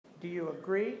do you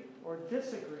agree or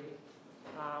disagree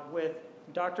with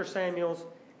Dr. Samuels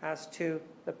as to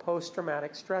the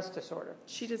post-traumatic stress disorder?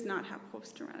 She does not have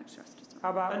post-traumatic stress disorder.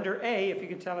 How about under A, if you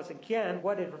could tell us again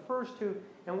what it refers to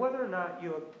and whether or not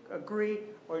you agree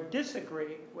or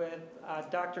disagree with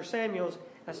Dr. Samuels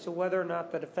as to whether or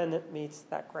not the defendant meets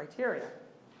that criteria?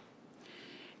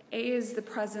 A is the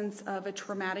presence of a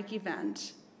traumatic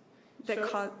event that,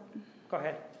 go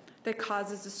ahead. That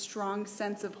causes a strong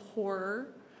sense of horror,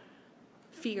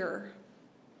 fear.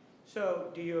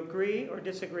 So do you agree or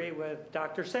disagree with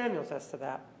Dr. Samuels as to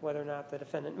that, whether or not the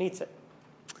defendant meets it?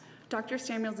 Dr.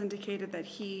 Samuels indicated that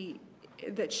she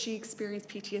experienced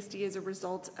PTSD as a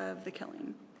result of the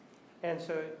killing. And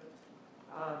so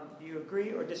do you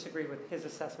agree or disagree with his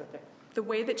assessment there? The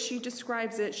way that she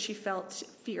describes it, she felt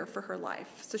fear for her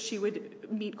life. So she would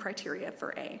meet criteria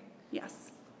for A,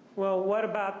 yes. Well, what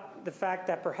about the fact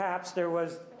that perhaps there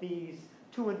was these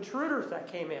two intruders that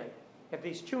came in? If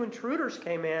these two intruders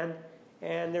came in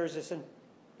and there's this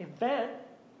event,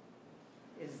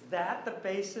 is that the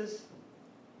basis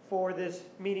for this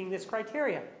meeting this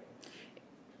criteria?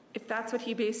 If that's what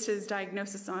he based his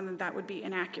diagnosis on, then that would be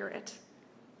inaccurate.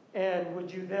 And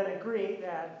would you then agree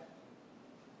that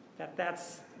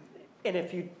that's, and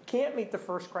if you can't meet the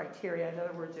first criteria, in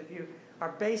other words, if you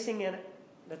are basing it,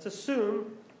 let's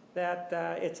assume that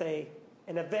it's an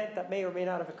event that may or may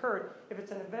not have occurred. If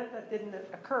it's an event that didn't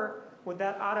occur, would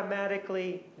that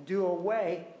automatically do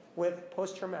away with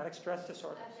post-traumatic stress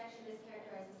disorder? Objection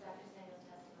mischaracterizes Dr. Samuel's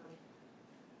testimony.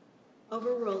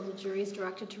 Overruled, the jury is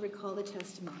directed to recall the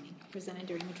testimony presented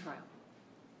during the trial.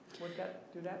 Would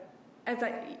that do that?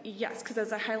 Yes, because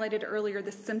as I highlighted earlier,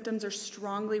 the symptoms are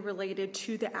strongly related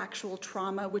to the actual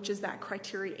trauma, which is that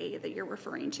criteria A that you're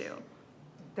referring to.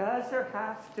 Does there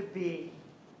have to be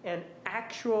an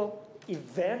actual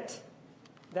event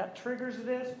that triggers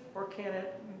this, or can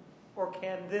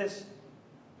this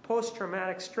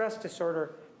post-traumatic stress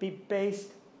disorder be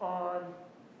based on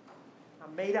a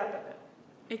made-up event?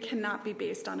 It cannot be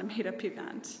based on a made-up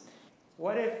event.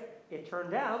 What if it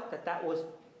turned out that that was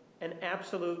an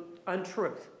absolute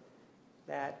untruth,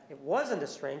 that it wasn't a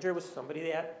stranger, it was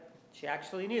somebody that she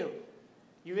actually knew?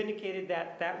 You indicated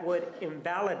that that would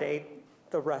invalidate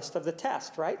the rest of the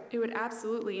test, right? It would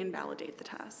absolutely invalidate the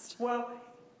test. Well,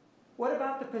 what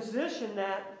about the position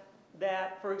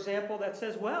that, for example, that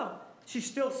says, well, she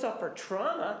still suffered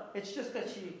trauma, it's just that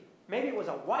maybe it was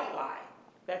a white lie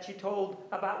that she told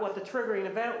about what the triggering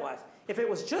event was. If it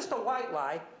was just a white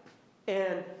lie,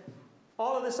 and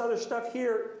all of this other stuff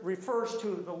here refers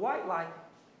to the white lie,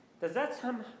 does that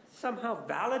somehow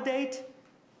validate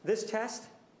this test?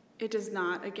 It does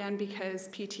not, again, because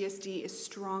PTSD is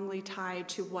strongly tied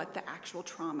to what the actual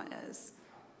trauma is.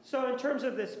 So in terms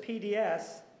of this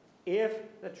PDS,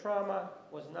 if the trauma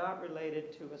was not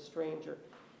related to a stranger,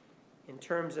 in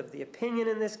terms of the opinion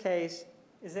in this case,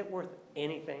 is it worth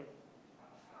anything?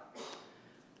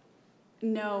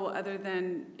 No, other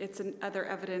than it's other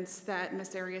evidence that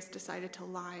Ms. Arias decided to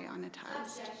lie on a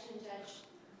test. Objection,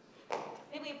 Judge.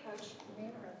 May we approach? May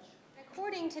approach.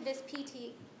 According to this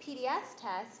PDS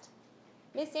test,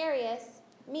 Ms. Arias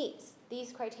meets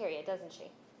these criteria, doesn't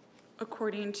she?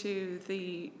 According to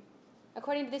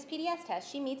this PDS test,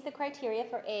 she meets the criteria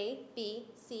for A, B,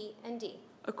 C, and D.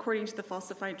 According to the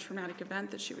falsified traumatic event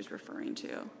that she was referring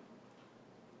to.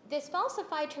 This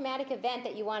falsified traumatic event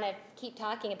that you want to keep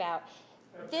talking about,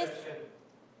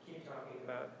 Keep talking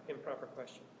about improper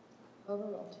question.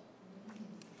 Overruled.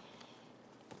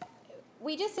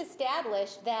 We just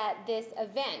established that this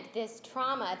event, this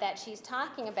trauma that she's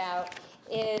talking about,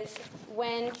 is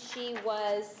when she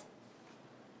was,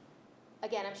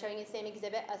 again, I'm showing you the same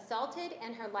exhibit, assaulted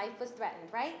and her life was threatened,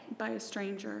 right? By a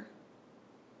stranger.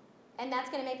 And that's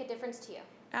going to make a difference to you?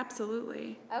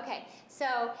 Absolutely. Okay,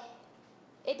 so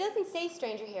it doesn't say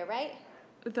stranger here, right?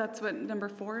 That's what number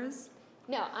 4 is?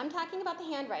 No, I'm talking about the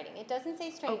handwriting. It doesn't say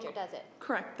stranger, does it?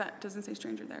 Correct, that doesn't say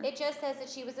stranger there. It just says that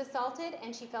she was assaulted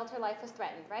and she felt her life was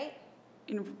threatened, right?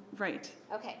 Right.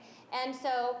 Okay, and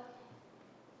so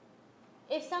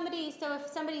if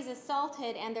somebody's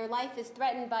assaulted and their life is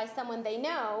threatened by someone they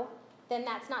know, then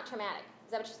that's not traumatic.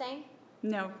 Is that what you're saying?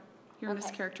 No, you're Okay.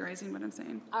 mischaracterizing what I'm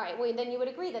saying. All right, well, then you would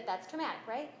agree that that's traumatic,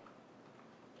 right?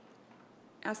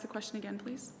 Ask the question again,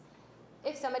 please.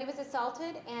 If somebody was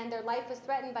assaulted and their life was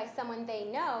threatened by someone they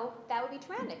know, that would be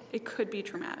traumatic. It could be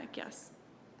traumatic, yes.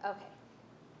 Okay.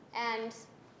 And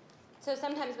so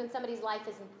sometimes when somebody's life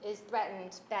is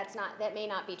threatened, that may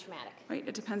not be traumatic. Right,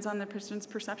 it depends on the person's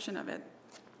perception of it.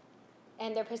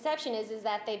 And their perception is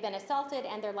that they've been assaulted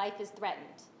and their life is threatened.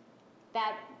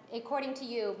 That according to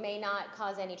you, may not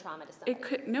cause any trauma to somebody. It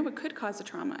could cause a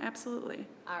trauma, absolutely.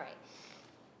 All right.